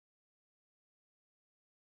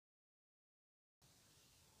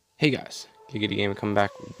Hey guys, Giggity Game coming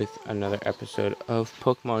back with another episode of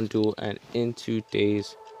Pokemon Duel, and in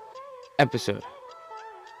today's episode,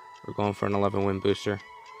 we're going for an 11 win booster.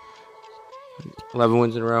 11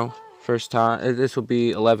 wins in a row. First time. This will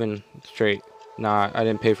be 11 straight. I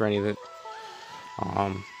didn't pay for any of it.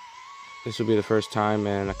 This will be the first time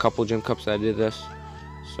in a couple gym cups that I did this.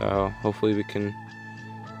 So hopefully we can.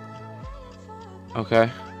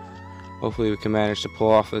 Hopefully we can manage to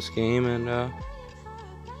pull off this game and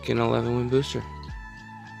get an 11 win booster.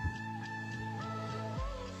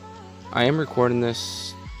 I am recording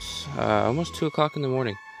this almost 2 o'clock in the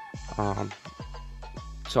morning.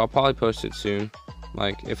 So I'll probably post it soon.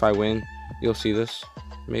 Like, if I win, you'll see this.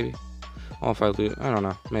 Maybe. Or if I lose, I don't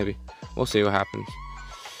know. Maybe. We'll see what happens.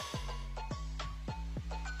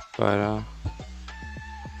 But,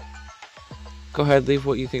 go ahead, leave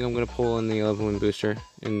what you think I'm going to pull in the 11 win booster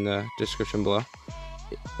in the description below.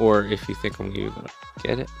 Or if you think I'm going to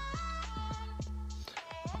get it.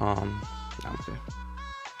 Okay.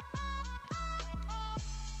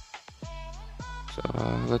 So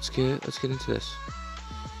let's get into this.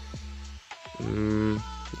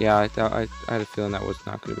 Yeah, I had a feeling that was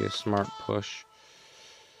not going to be a smart push.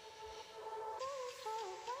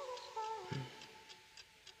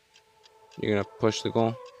 You're gonna push the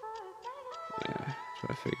goal? Yeah, that's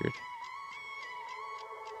what I figured.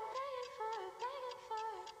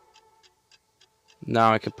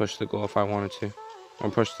 Now I could push the goal if I wanted to, or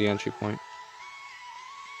push the entry point.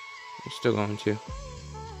 I'm still going to.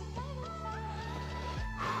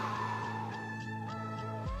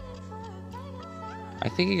 I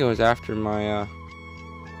think he goes after my, yeah,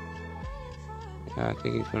 I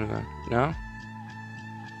think he's gonna go. No?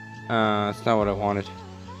 That's not what I wanted.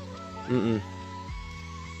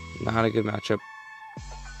 Not a good matchup.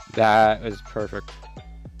 That is perfect.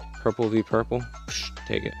 Purple v purple. Psh,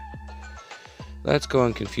 take it. Let's go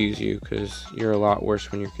and confuse you, because you're a lot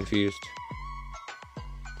worse when you're confused.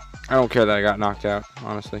 I don't care that I got knocked out,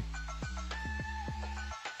 honestly.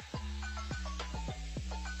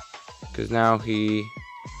 Because now he's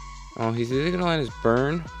either going to land his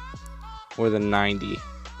burn or the 90.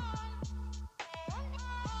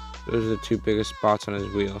 Those are the two biggest spots on his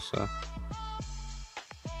wheel, so.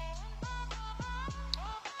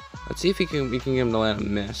 Let's see if we can get him to land a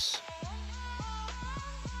miss.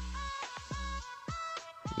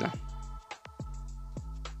 No.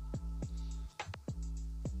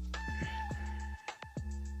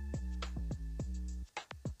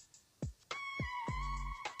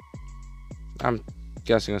 I'm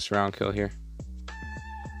guessing a surround kill here.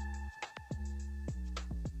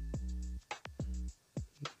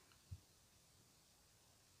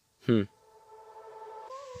 Alright,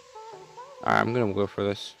 I'm gonna go for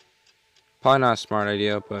this. Probably not a smart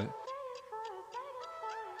idea, but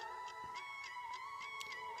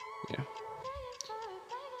yeah.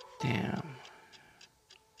 Damn.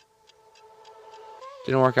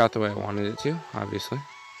 Didn't work out the way I wanted it to, obviously.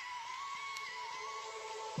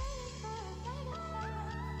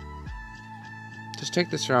 Just take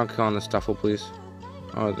this round kill on the Stuffle, please.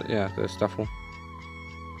 Oh, yeah, the Stuffle.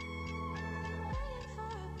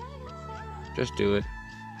 Just do it.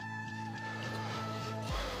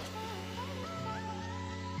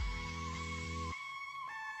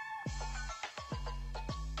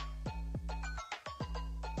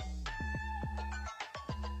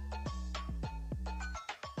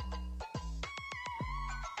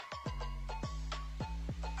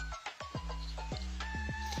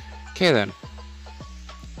 Okay then.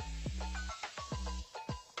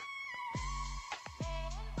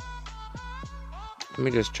 Let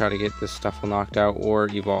me just try to get this Stuffle knocked out or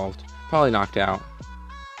evolved. Probably knocked out.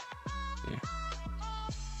 Yeah.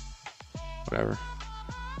 Whatever.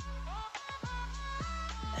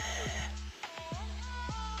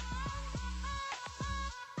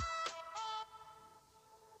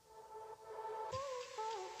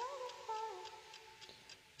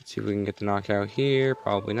 Let's see if we can get the knockout here.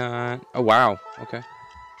 Probably not. Oh, wow. Okay.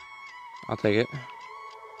 I'll take it.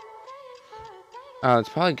 It's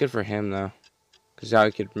probably good for him, though. Because now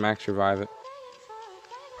he could max revive it.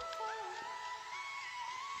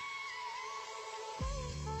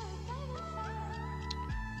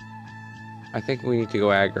 I think we need to go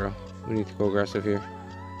aggro. We need to go aggressive here.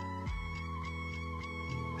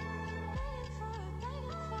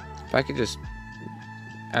 If I could just,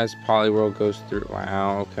 as Poliwhirl goes through,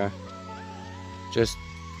 wow, okay. Just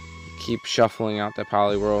keep shuffling out that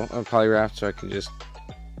Poliwhirl or Poliwrath so I can just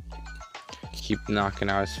keep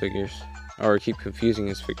knocking out his figures. Or keep confusing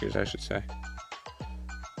his figures, I should say.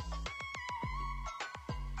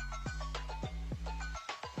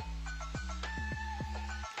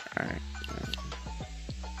 Alright.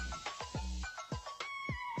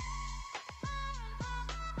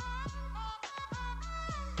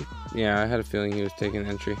 Yeah, I had a feeling he was taking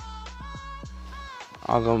entry.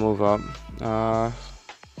 I'll go move up.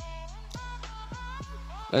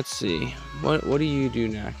 Let's see. What do you do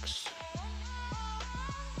next?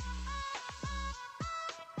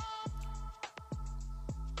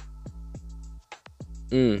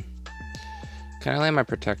 Can I land my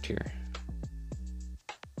protect here?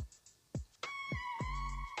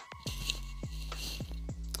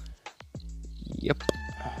 Yep.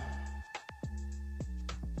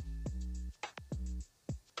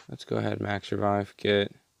 Let's go ahead, max revive,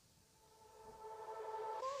 get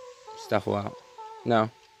Stuffle out. No.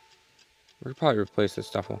 We could probably replace this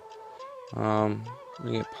Stuffle. We're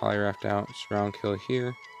gonna get Polyraft out, surround kill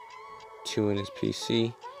here. 2 in his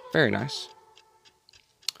PC. Very nice.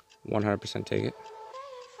 100% take it.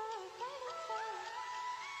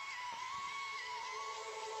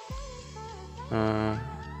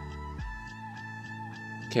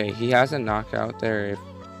 Okay, he has a knockout there. If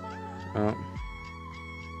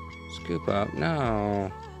scoop up, no.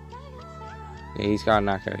 Yeah, he's got a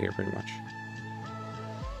knockout here pretty much.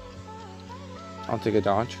 I'll take a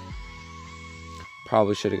dodge.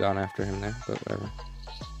 Probably should have gone after him there, but whatever.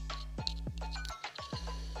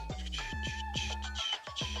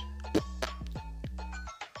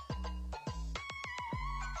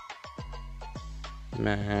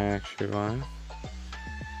 Max revive.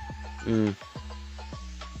 Here's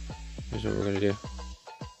what we're gonna do.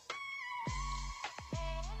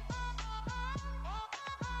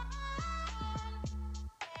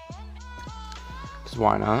 Cause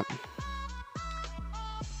why not?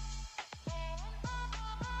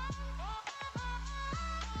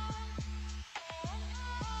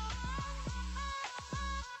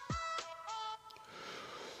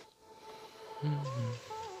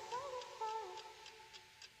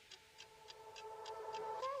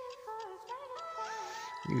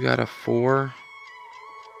 You got a 4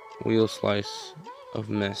 wheel slice of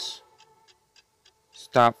miss.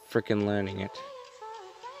 Stop freaking landing it.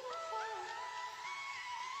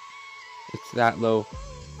 It's that low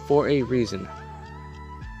for a reason.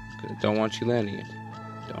 Because I don't want you landing it.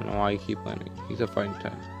 Don't know why you keep landing it. He's a fighting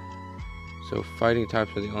type. So fighting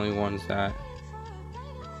types are the only ones that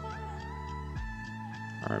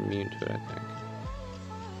are immune to it, I think.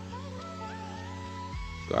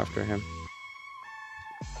 Go after him.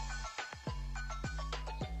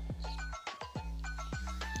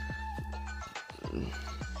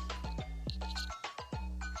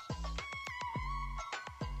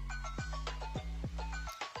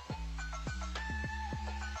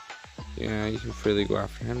 Yeah, you can freely go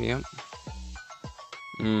after him, yep.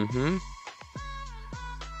 You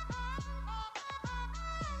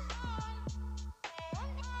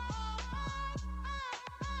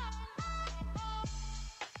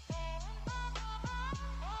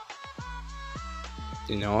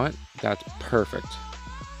know what? That's perfect.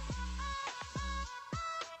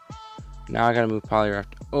 Now I gotta move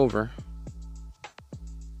Polyraft over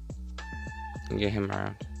and get him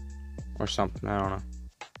around. Or something, I don't know.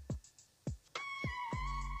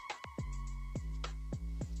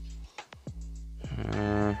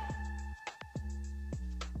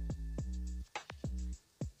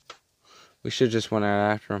 We should just went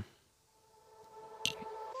out after him.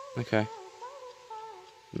 Okay.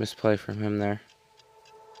 Misplay from him there.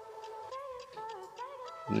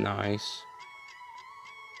 Nice.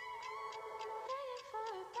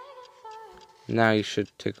 Now you should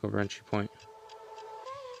take over entry point.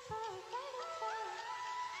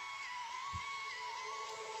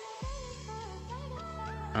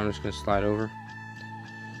 I'm just gonna slide over.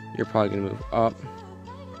 You're probably gonna move up.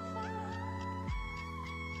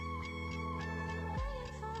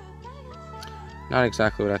 Not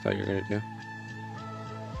exactly what I thought you were gonna do.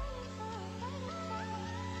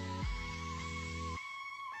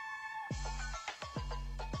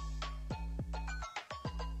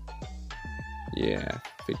 Yeah,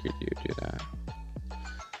 figured you'd do that.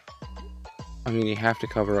 I mean, you have to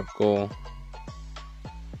cover up goal.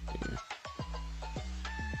 Yeah.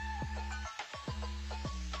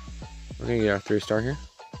 We're gonna get our 3-star here.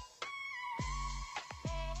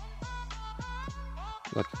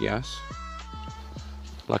 Lucky yes.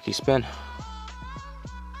 Lucky spin.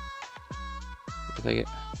 I'll take it.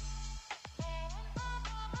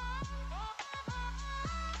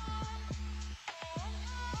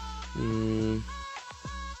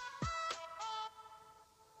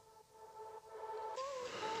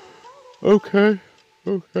 Okay.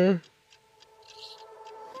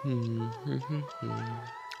 I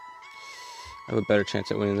have a better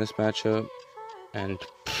chance at winning this matchup, and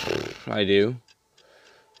I do.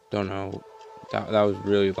 Don't know. That was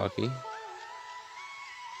really lucky.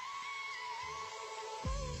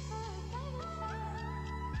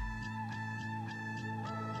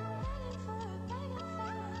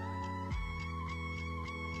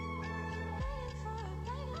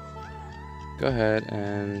 Go ahead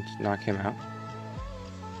and knock him out.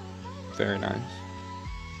 Very nice.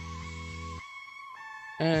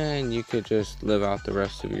 And you could just live out the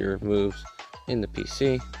rest of your moves in the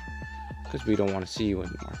PC, because we don't want to see you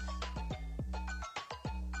anymore.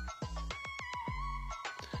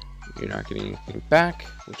 You're not getting anything back,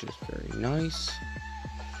 which is very nice.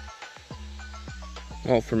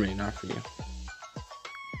 Well, for me, not for you.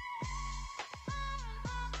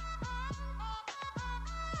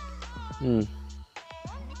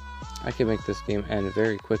 I can make this game end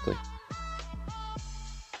very quickly.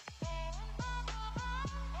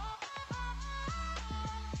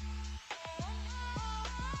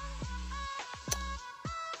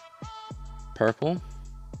 Purple.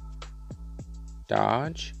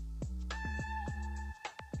 Dodge.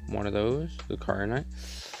 One of those. The Car Knight.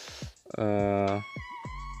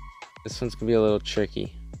 This one's gonna be a little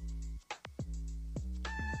tricky.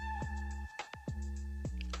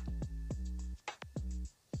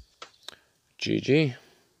 GG.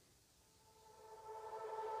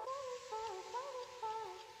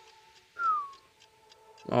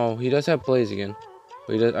 Oh, he does have plays again.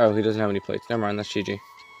 But he doesn't have any plates. Never mind, that's GG.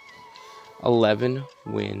 11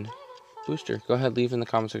 win booster. Go ahead, leave in the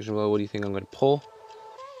comment section below what do you think I'm going to pull.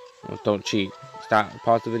 Oh, don't cheat. Stop.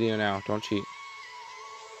 Pause the video now. Don't cheat.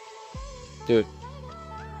 Do it.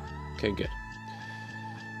 Okay, good.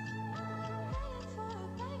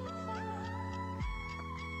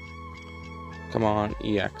 Come on,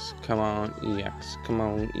 EX. Come on, EX. Come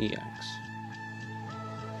on, EX.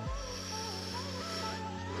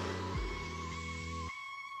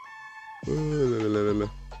 La.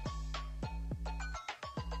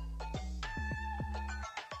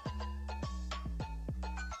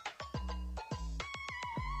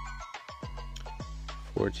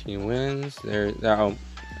 14 wins. There. Oh,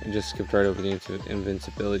 I just skipped right over the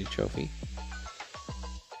Invincibility trophy.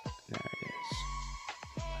 There it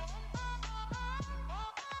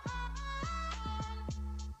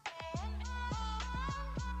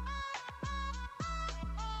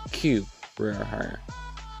is. Cube, rare higher.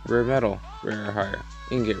 Rare metal, rare higher.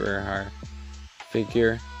 Ingot, rare higher.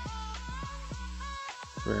 Figure,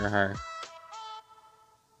 rare higher.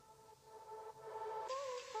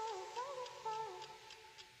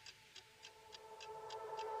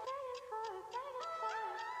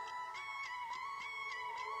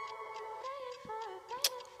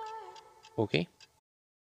 Okay.